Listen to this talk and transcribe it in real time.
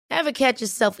Ever catch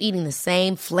yourself eating the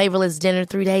same flavorless dinner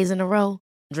 3 days in a row?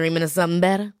 Dreaming of something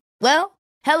better? Well,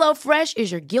 HelloFresh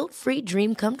is your guilt-free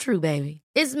dream come true, baby.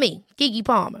 It's me, Keke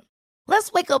Palmer.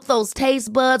 Let's wake up those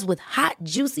taste buds with hot,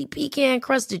 juicy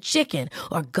pecan-crusted chicken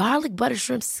or garlic butter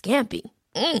shrimp scampi.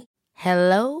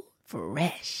 Hello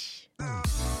Fresh.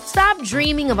 Stop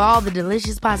dreaming of all the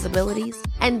delicious possibilities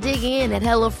and dig in at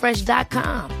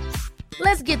HelloFresh.com.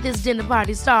 Let's get this dinner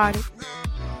party started.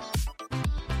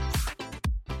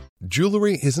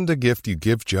 Jewelry isn't a gift you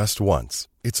give just once.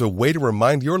 It's a way to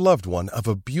remind your loved one of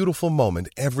a beautiful moment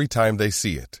every time they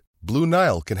see it. Blue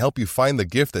Nile can help you find the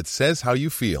gift that says how you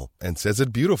feel and says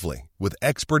it beautifully, with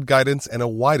expert guidance and a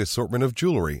wide assortment of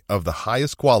jewelry of the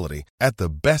highest quality at the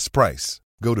best price.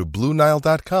 Go to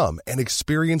BlueNile.com and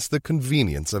experience the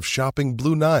convenience of shopping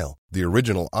Blue Nile, the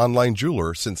original online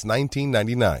jeweler since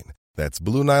 1999. That's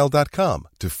BlueNile.com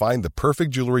to find the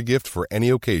perfect jewelry gift for any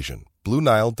occasion.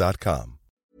 BlueNile.com.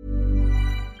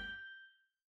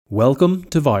 Welcome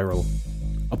to Viral,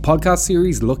 a podcast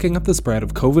series looking at the spread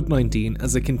of COVID-19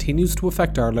 as it continues to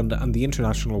affect Ireland and the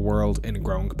international world in a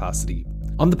growing capacity.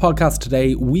 On the podcast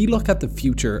today, we look at the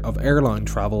future of airline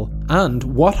travel and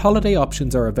what holiday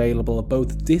options are available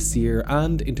both this year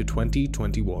and into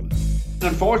 2021.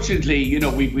 Unfortunately,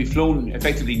 we've flown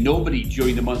effectively nobody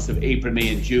during the months of April,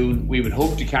 May and June. We would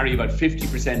hope to carry about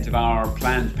 50% of our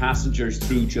planned passengers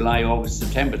through July, August,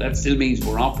 September. That still means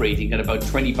we're operating at about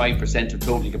 25% of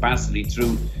total capacity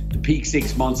through the peak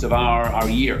 6 months of our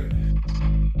year.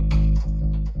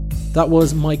 That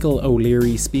was Michael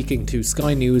O'Leary speaking to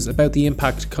Sky News about the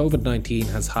impact COVID-19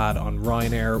 has had on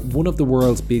Ryanair, one of the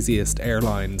world's busiest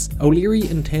airlines. O'Leary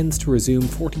intends to resume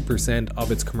 40%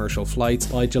 of its commercial flights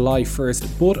by July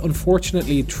 1st, but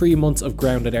unfortunately 3 months of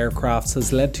grounded aircrafts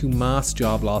has led to mass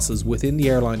job losses within the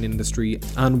airline industry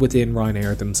and within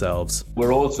Ryanair themselves.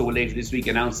 We're also later this week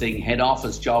announcing head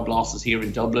office job losses here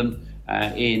in Dublin,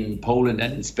 in Poland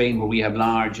and in Spain, where we have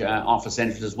large office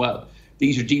centres as well.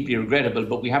 These are deeply regrettable,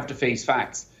 but we have to face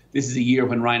facts. This is a year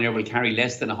when Ryanair will carry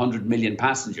less than 100 million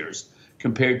passengers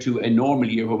compared to a normal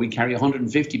year where we carry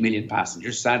 150 million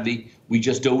passengers. Sadly, we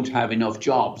just don't have enough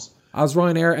jobs. As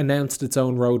Ryanair announced its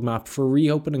own roadmap for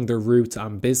reopening their routes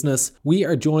and business, we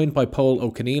are joined by Paul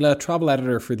O'Canila, travel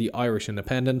editor for the Irish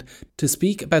Independent, to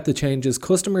speak about the changes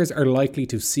customers are likely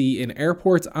to see in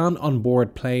airports and on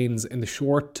board planes in the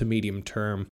short to medium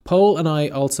term. Paul and I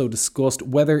also discussed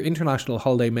whether international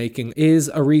holiday making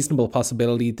is a reasonable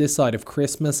possibility this side of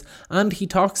Christmas, and he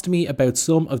talks to me about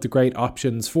some of the great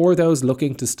options for those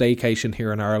looking to staycation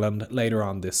here in Ireland later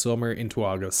on this summer into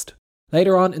August.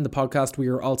 Later on in the podcast, we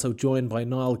are also joined by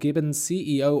Niall Gibbons,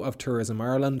 CEO of Tourism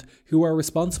Ireland, who are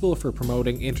responsible for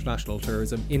promoting international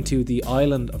tourism into the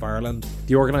island of Ireland.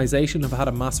 The organisation have had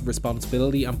a massive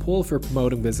responsibility and pull for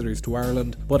promoting visitors to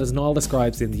Ireland, but as Niall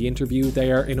describes in the interview,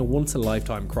 they are in a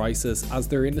once-in-a-lifetime crisis as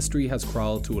their industry has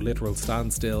crawled to a literal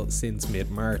standstill since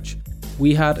mid-March.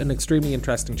 We had an extremely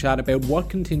interesting chat about what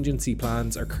contingency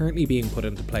plans are currently being put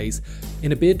into place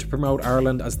in a bid to promote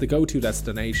Ireland as the go-to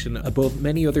destination above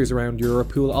many others around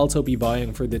Europe who will also be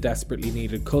vying for the desperately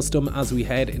needed custom as we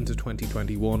head into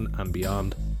 2021 and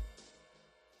beyond.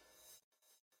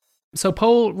 So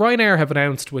Paul, Ryanair have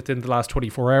announced within the last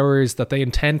 24 hours that they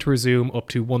intend to resume up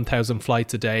to 1,000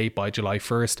 flights a day by July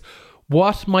 1st.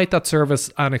 What might that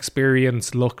service and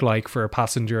experience look like for a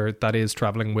passenger that is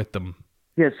travelling with them?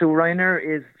 Yeah, so Ryanair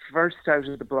is first out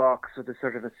of the blocks with a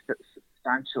sort of a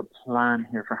substantial plan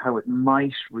here for how it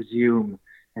might resume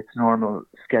its normal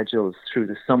schedules through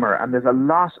the summer. And there's a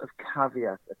lot of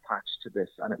caveats attached to this,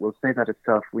 and it will say that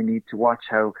itself. We need to watch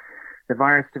how the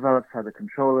virus develops, how the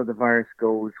control of the virus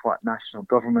goes, what national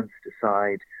governments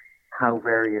decide, how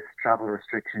various travel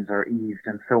restrictions are eased,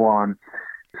 and so on.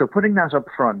 So putting that up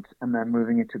front and then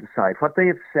moving it to the side, what they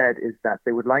have said is that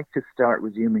they would like to start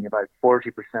resuming about 40%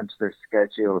 of their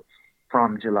schedule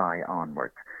from July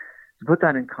onwards. To put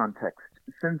that in context,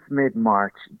 since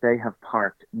mid-March, they have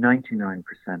parked 99%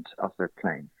 of their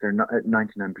planes. They're not at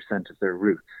 99% of their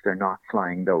routes. They're not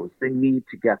flying those. They need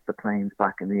to get the planes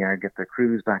back in the air, get their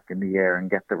crews back in the air, and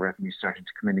get the revenue starting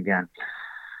to come in again.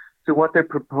 So what they're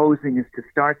proposing is to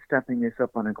start stepping this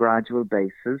up on a gradual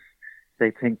basis. They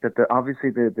think that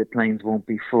obviously the planes won't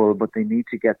be full, but they need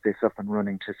to get this up and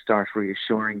running to start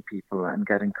reassuring people and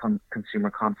getting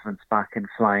consumer confidence back in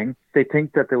flying. They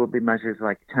think that there will be measures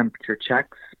like temperature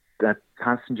checks, that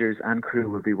passengers and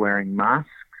crew will be wearing masks,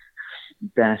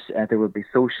 that there will be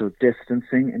social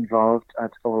distancing involved at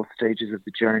all stages of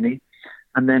the journey.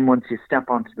 And then once you step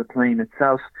onto the plane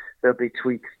itself, there'll be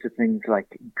tweaks to things like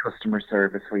customer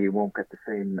service where you won't get the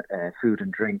same food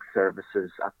and drink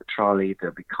services at the trolley.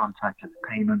 There'll be contactless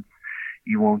payments.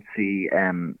 You won't see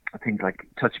things like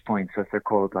touch points, as they're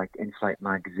called, like in-flight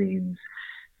magazines.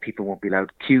 People won't be allowed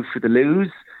to queue for the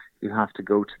loos. You'll have to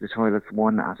go to the toilets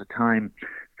one at a time.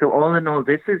 So all in all,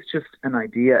 this is just an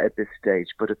idea at this stage,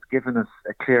 but it's given us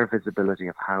a clear visibility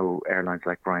of how airlines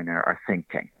like Ryanair are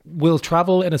thinking. Will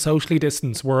travel in a socially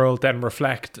distanced world then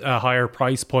reflect a higher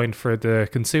price point for the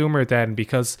consumer then?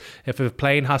 Because if a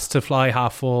plane has to fly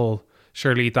half full,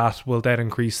 surely that will then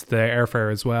increase the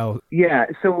airfare as well. Yeah,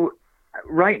 so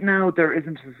right now there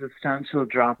isn't a substantial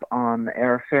drop on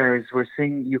airfares. We're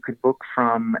seeing you could book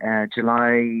from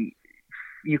July.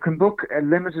 You can book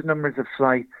limited numbers of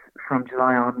flights from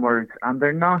July onwards, and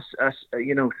they're not at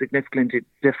significantly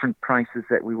different prices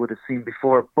that we would have seen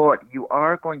before. But you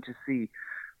are going to see,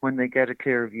 when they get a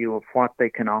clear view of what they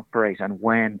can operate and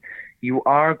when, you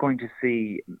are going to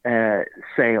see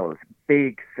sales,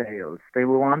 big sales. They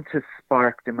will want to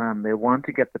spark demand. They want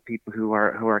to get the people who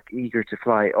are eager to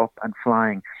fly up and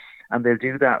flying, and they'll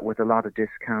do that with a lot of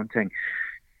discounting.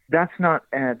 That's not,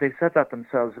 they said that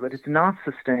themselves, but it's not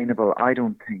sustainable, I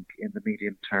don't think, in the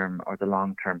medium term or the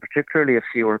long term, particularly if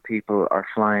fewer people are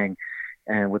flying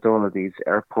with all of these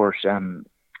airport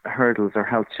hurdles or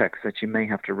health checks that you may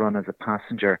have to run as a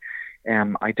passenger.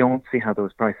 I don't see how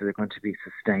those prices are going to be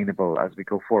sustainable as we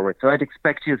go forward. So I'd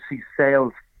expect you to see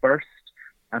sales first,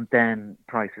 and then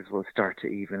prices will start to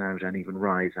even out and even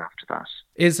rise after that.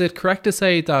 Is it correct to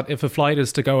say that if a flight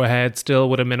is to go ahead still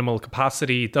with a minimal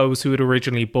capacity, those who had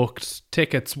originally booked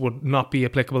tickets would not be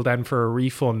applicable then for a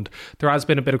refund? There has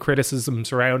been a bit of criticism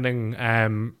surrounding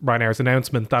Ryanair's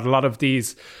announcement that a lot of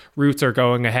these routes are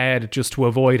going ahead just to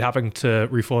avoid having to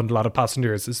refund a lot of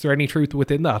passengers. Is there any truth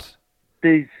within that?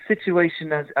 The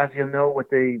situation, as you'll know, with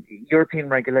the European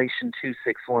Regulation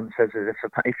 261 says that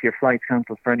if your flight's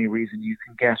cancelled for any reason, you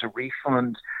can get a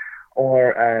refund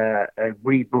or a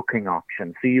rebooking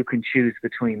option. So you can choose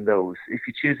between those. If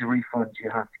you choose a refund, you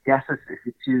have to get it. If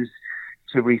you choose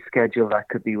to reschedule, that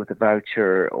could be with a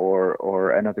voucher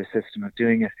or another system of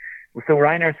doing it. So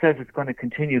Ryanair says it's going to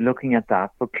continue looking at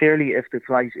that. But clearly, if a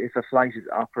flight is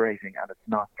operating and it's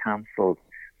not cancelled,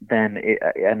 then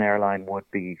an airline would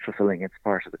be fulfilling its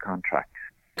part of the contract.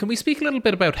 Can we speak a little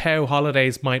bit about how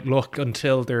holidays might look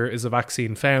until there is a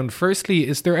vaccine found? Firstly,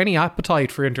 is there any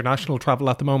appetite for international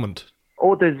travel at the moment?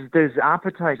 Oh, there's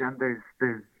appetite and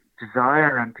there's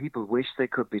desire, and people wish they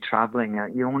could be travelling.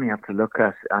 You only have to look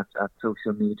at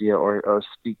social media or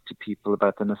speak to people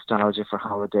about the nostalgia for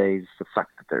holidays, the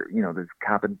fact that there's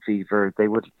cabin fever.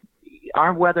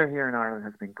 Our weather here in Ireland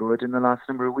has been good in the last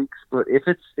number of weeks, but if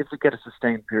we get a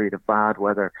sustained period of bad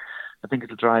weather, I think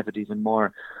it'll drive it even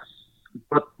more.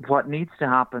 But what needs to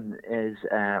happen is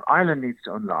Ireland needs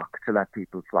to unlock to let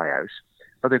people fly out.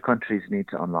 Other countries need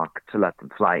to unlock to let them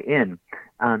fly in,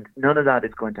 and none of that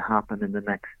is going to happen in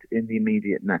the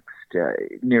immediate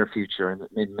near future,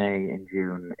 in May, in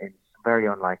June, very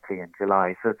unlikely in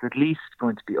July. So it's at least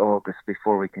going to be August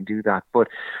before we can do that. But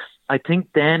I think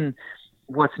then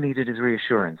what's needed is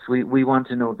reassurance. We want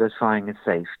to know that flying is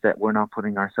safe, that we're not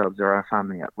putting ourselves or our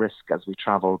family at risk as we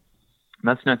travel. And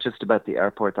that's not just about the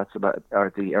airport,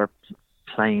 or the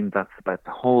airplane, that's about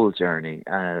the whole journey.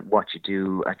 What you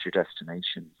do at your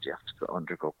destination. Do you have to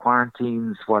undergo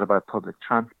quarantines? What about public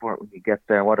transport when you get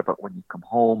there? What about when you come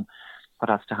home? What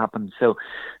has to happen? So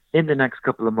in the next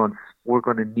couple of months, we're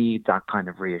going to need that kind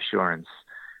of reassurance.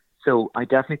 So I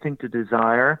definitely think the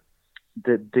desire,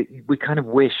 we kind of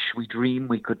wish, we dream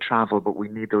we could travel, but we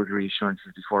need those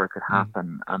reassurances before it could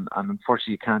happen. And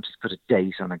unfortunately, you can't just put a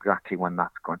date on exactly when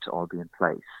that's going to all be in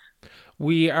place.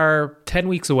 We are 10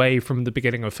 weeks away from the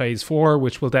beginning of phase 4,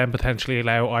 which will then potentially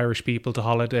allow Irish people to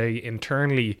holiday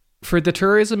internally. For the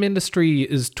tourism industry,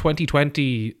 is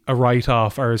 2020 a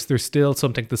write-off, or is there still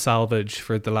something to salvage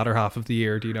for the latter half of the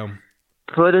year, do you know?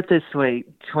 Put it this way,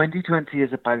 2020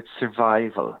 is about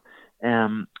survival.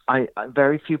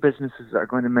 Very few businesses are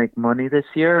going to make money this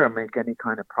year or make any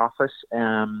kind of profit.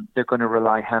 They're going to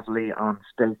rely heavily on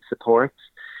state support.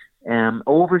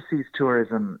 Overseas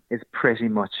tourism is pretty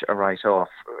much a write-off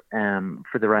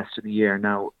for the rest of the year.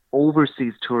 Now,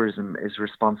 overseas tourism is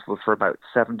responsible for about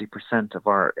 70% of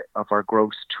our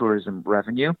gross tourism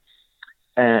revenue.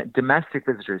 Domestic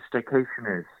visitors,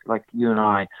 staycationers like you and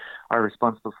I, are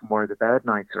responsible for more of the bed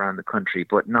nights around the country,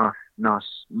 but not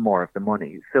more of the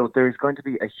money. So there's going to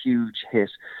be a huge hit.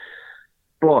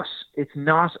 But it's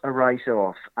not a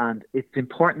write-off, and it's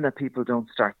important that people don't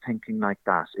start thinking like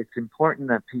that. It's important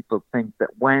that people think that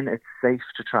when it's safe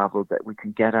to travel, that we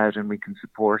can get out and we can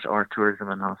support our tourism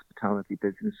and hospitality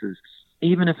businesses,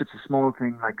 even if it's a small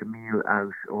thing like a meal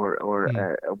out or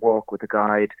a walk with a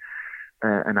guide.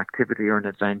 an activity or an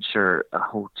adventure, a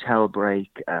hotel break,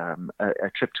 a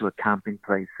trip to a camping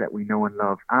place that we know and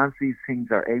love, as these things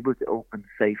are able to open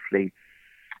safely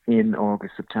in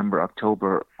August, September,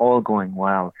 October, all going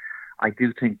well, I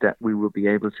do think that we will be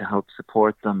able to help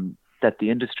support them, that the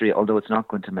industry, although it's not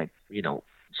going to make,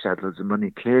 shed loads of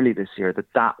money clearly this year,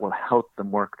 that will help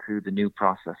them work through the new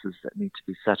processes that need to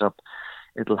be set up.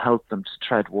 It'll help them to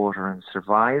tread water and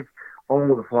survive. All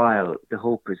the while, the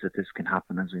hope is that this can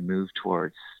happen as we move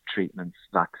towards treatments,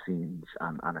 vaccines,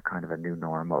 and a kind of a new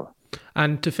normal.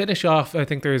 And to finish off, I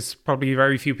think there's probably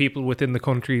very few people within the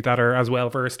country that are as well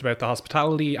versed about the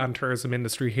hospitality and tourism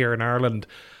industry here in Ireland.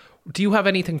 Do you have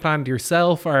anything planned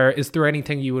yourself, or is there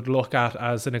anything you would look at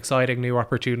as an exciting new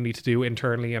opportunity to do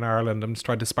internally in Ireland? I'm just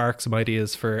trying to spark some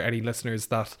ideas for any listeners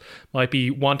that might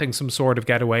be wanting some sort of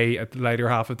getaway at the later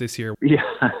half of this year. Yeah,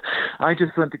 I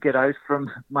just want to get out from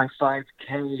my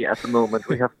 5K at the moment.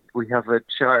 We have a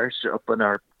chart up on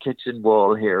our kitchen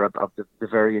wall here of the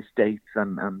various dates,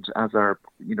 and as our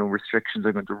restrictions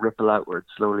are going to ripple outwards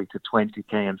slowly to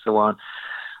 20K and so on,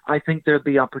 I think there'll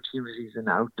be opportunities in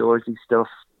outdoorsy stuff,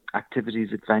 activities,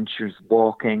 adventures,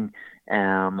 walking.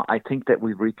 I think that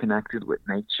we've reconnected with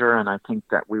nature, and I think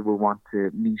that we will want to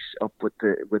meet up with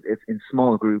in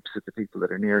small groups with the people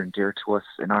that are near and dear to us.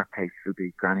 In our case, it'll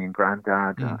be granny and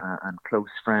granddad and close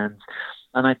friends.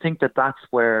 And I think that that's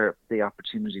where the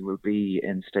opportunity will be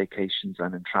in staycations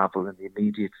and in travel in the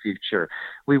immediate future.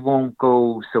 We won't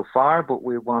go so far, but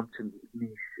we want to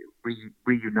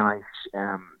reunite.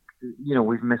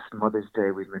 We've missed Mother's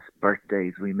Day, we've missed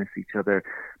birthdays, we miss each other,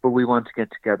 but we want to get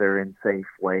together in safe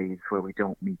ways where we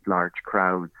don't meet large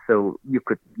crowds. So you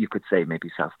could say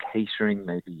maybe self-catering,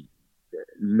 maybe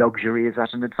luxury is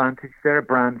at an advantage there,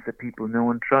 brands that people know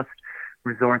and trust,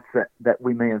 resorts that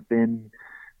we may have been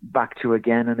back to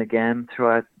again and again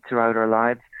throughout our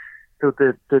lives. So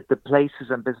the places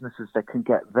and businesses that can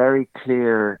get very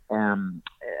clear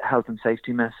health and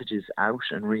safety messages out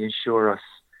and reassure us,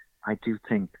 I do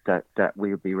think that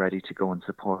we'll be ready to go and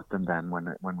support them then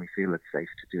when we feel it's safe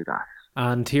to do that.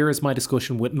 And here is my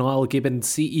discussion with Niall Gibbon,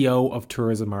 CEO of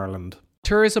Tourism Ireland.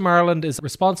 Tourism Ireland is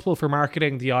responsible for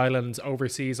marketing the island's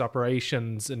overseas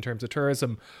operations in terms of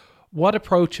tourism. What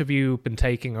approach have you been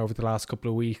taking over the last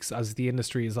couple of weeks as the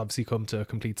industry has obviously come to a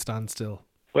complete standstill?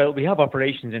 Well, we have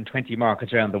operations in 20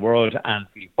 markets around the world, and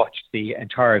we've watched the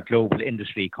entire global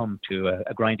industry come to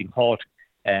a grinding halt.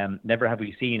 Never have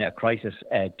we seen a crisis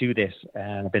do this.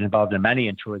 I've been involved in many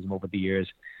in tourism over the years.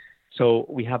 So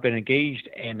we have been engaged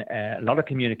in a lot of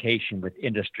communication with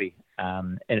industry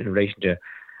in relation to,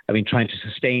 trying to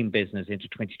sustain business into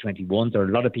 2021. There are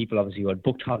a lot of people, obviously, who had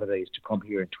booked holidays to come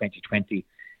here in 2020.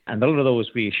 And a lot of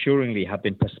those reassuringly have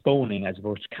been postponing as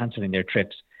opposed to cancelling their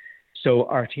trips. So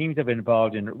our teams have been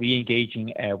involved in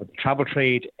re-engaging with the travel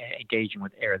trade, engaging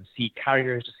with air and sea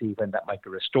carriers to see when that might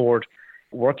be restored,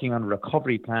 working on a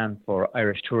recovery plan for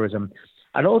Irish tourism,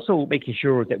 and also making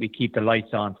sure that we keep the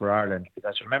lights on for Ireland.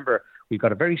 Because remember, we've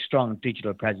got a very strong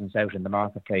digital presence out in the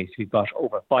marketplace. We've got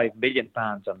over 5 million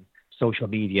fans on social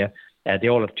media. They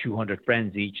all have 200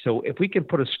 friends each. So if we can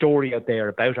put a story out there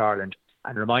about Ireland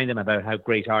and remind them about how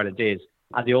great Ireland is,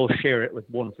 and they all share it with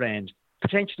one friend,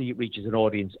 potentially it reaches an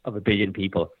audience of 1 billion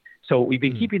people. So we've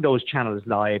been keeping those channels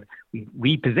live. We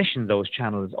repositioned those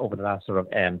channels over the last sort of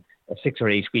 6 or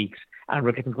 8 weeks, and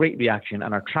we're getting great reaction,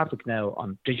 and our traffic now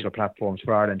on digital platforms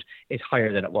for Ireland is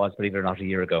higher than it was, believe it or not, a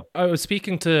year ago. I was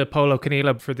speaking to Paul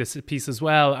O'Conneilla for this piece as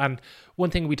well, and one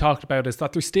thing we talked about is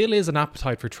that there still is an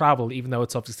appetite for travel, even though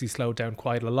it's obviously slowed down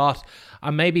quite a lot.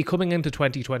 And maybe coming into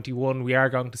 2021, we are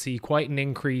going to see quite an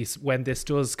increase when this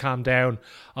does calm down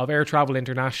of air travel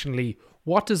internationally.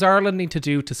 What does Ireland need to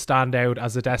do to stand out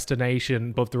as a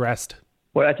destination above the rest?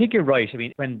 Well, I think you're right.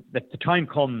 When the time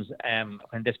comes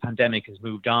when this pandemic has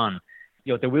moved on,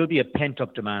 there will be a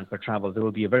pent-up demand for travel. There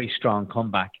will be a very strong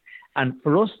comeback. And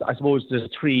for us, I suppose there's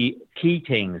 3 key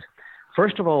things.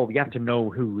 First of all, we have to know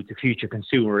who the future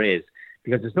consumer is,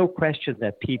 because there's no question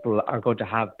that people are going to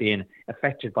have been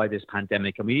affected by this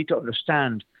pandemic, and we need to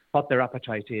understand what their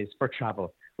appetite is for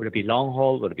travel. Will it be long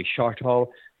haul? Will it be short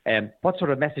haul? What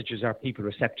sort of messages are people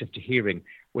receptive to hearing?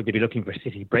 Would they be looking for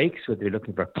city breaks? Would they be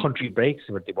looking for country breaks?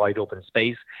 Would they wide open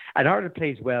space? And Ireland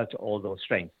plays well to all those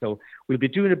strengths. So we'll be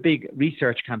doing a big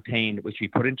research campaign, which we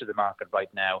put into the market right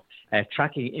now,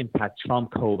 tracking impacts from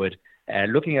COVID,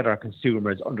 looking at our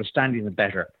consumers, understanding them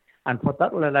better. And what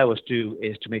that will allow us to do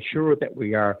is to make sure that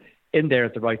we are in there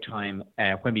at the right time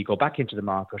when we go back into the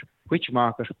market, which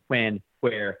market, when,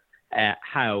 where,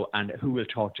 how, and who will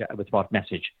talk to with what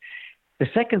message. The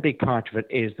second big part of it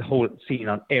is the whole scene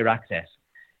on air access.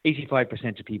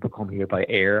 85% of people come here by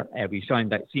air. We've seen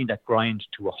that grind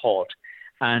to a halt.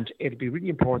 And it'll be really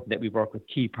important that we work with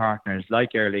key partners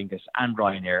like Aer Lingus and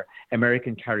Ryanair,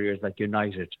 American carriers like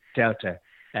United, Delta,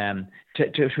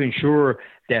 to ensure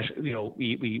that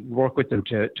we work with them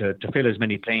to fill as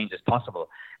many planes as possible.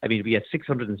 I mean, we had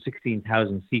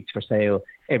 616,000 seats for sale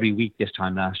every week this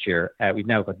time last year. We've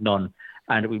now got none.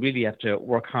 And we really have to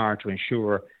work hard to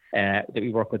ensure that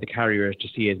we work with the carriers to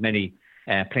see as many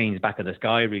planes back in the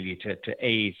sky, really, to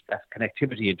aid that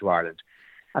connectivity into Ireland.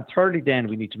 And thirdly, then,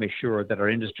 we need to make sure that our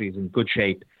industry is in good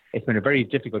shape. It's been a very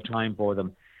difficult time for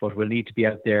them, but we'll need to be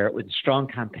out there with a strong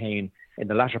campaign in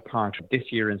the latter part of this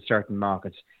year in certain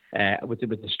markets, with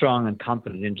a strong and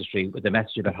confident industry, with the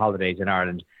message about holidays in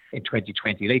Ireland in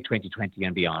 2020, late 2020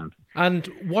 and beyond. And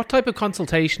what type of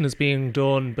consultation is being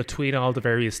done between all the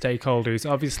various stakeholders?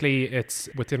 Obviously, it's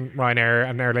within Ryanair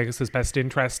and Aer Lingus' best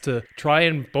interest to try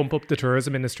and bump up the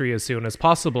tourism industry as soon as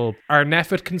possible. Are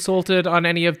NPHET consulted on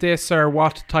any of this, or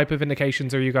what type of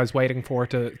indications are you guys waiting for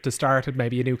to start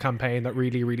maybe a new campaign that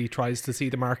really tries to see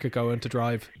the market go into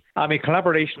drive? I mean,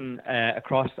 collaboration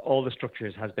across all the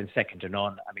structures has been second to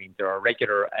none. I mean, there are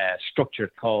regular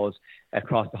structured calls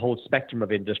across the whole spectrum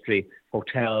of industry,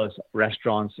 hotels,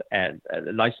 restaurants,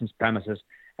 licensed premises.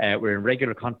 We're in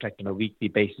regular contact on a weekly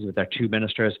basis with our two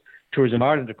ministers. Tourism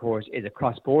Ireland, of course, is a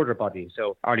cross-border body.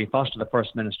 So Arlene Foster, the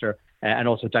First Minister, and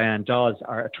also Diane Dodds,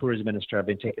 our Tourism Minister, have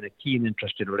been taking a keen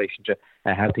interest in relation to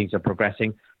how things are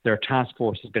progressing. Their task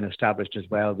force has been established as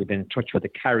well. We've been in touch with the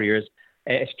carriers.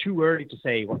 It's too early to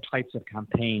say what types of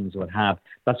campaigns we'll have.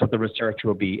 That's what the research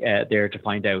will be there to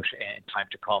find out in time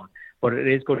to come. But it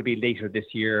is going to be later this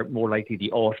year, more likely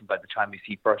the autumn, by the time we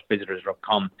see first visitors will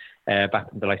come back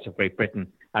from the likes of Great Britain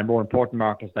and more important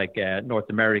markets like North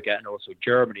America and also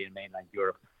Germany and mainland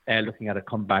Europe. Looking at a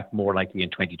comeback more likely in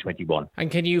 2021. And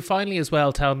can you finally as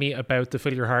well tell me about the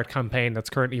Fill Your Heart campaign that's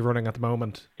currently running at the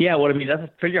moment? Yeah, well, I mean,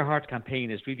 that Fill Your Heart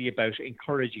campaign is really about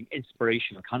encouraging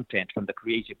inspirational content from the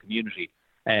creative community.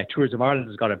 Tourism Ireland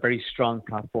has got a very strong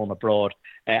platform abroad,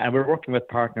 and we're working with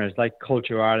partners like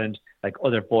Culture Ireland, like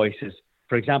Other Voices.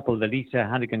 For example, the Lisa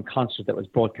Hannigan concert that was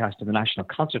broadcast in the National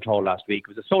Concert Hall last week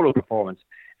was a solo performance,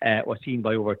 was seen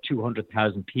by over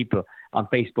 200,000 people on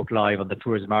Facebook Live on the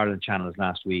Tourism Ireland channels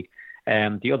last week.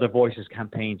 The Other Voices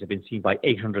campaigns have been seen by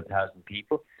 800,000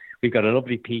 people. We've got a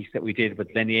lovely piece that we did with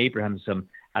Lenny Abrahamson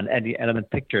and Element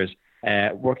Pictures,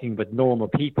 working with normal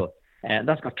people. And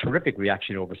that's got terrific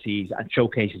reaction overseas and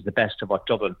showcases the best of what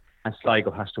Dublin and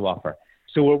Sligo has to offer.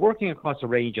 So we're working across a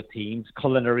range of themes: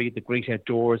 culinary, the great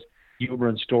outdoors, humour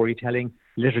and storytelling,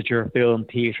 literature, film,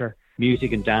 theatre,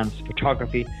 music and dance,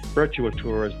 photography, virtual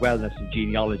tours, wellness and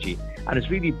genealogy. And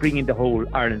it's really bringing the whole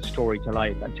Ireland story to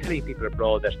life and telling people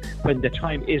abroad that when the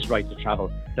time is right to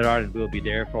travel, that Ireland will be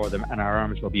there for them and our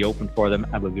arms will be open for them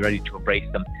and we'll be ready to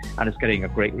embrace them. And it's getting a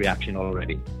great reaction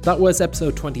already. That was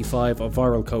episode 25 of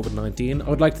Viral COVID-19. I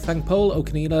would like to thank Paul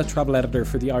O'Conneilla, travel editor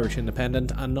for the Irish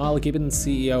Independent, and Niall Gibbons,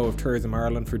 CEO of Tourism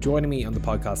Ireland, for joining me on the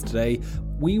podcast today.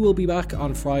 We will be back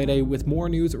on Friday with more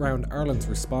news around Ireland's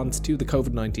response to the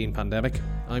COVID-19 pandemic.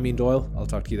 I'm Ian Doyle. I'll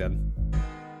talk to you then.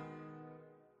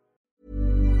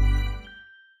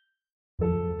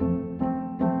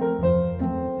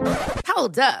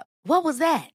 Hold up. What was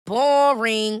that?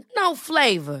 Boring. No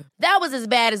flavor. That was as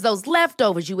bad as those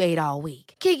leftovers you ate all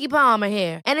week. Keke Palmer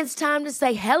here. And it's time to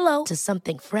say hello to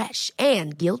something fresh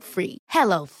and guilt-free.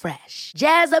 Hello Fresh.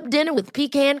 Jazz up dinner with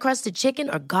pecan-crusted chicken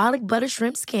or garlic butter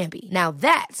shrimp scampi. Now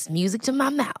that's music to my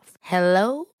mouth.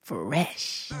 Hello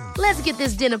Fresh. Let's get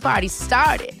this dinner party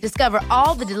started. Discover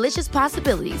all the delicious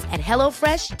possibilities at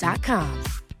HelloFresh.com.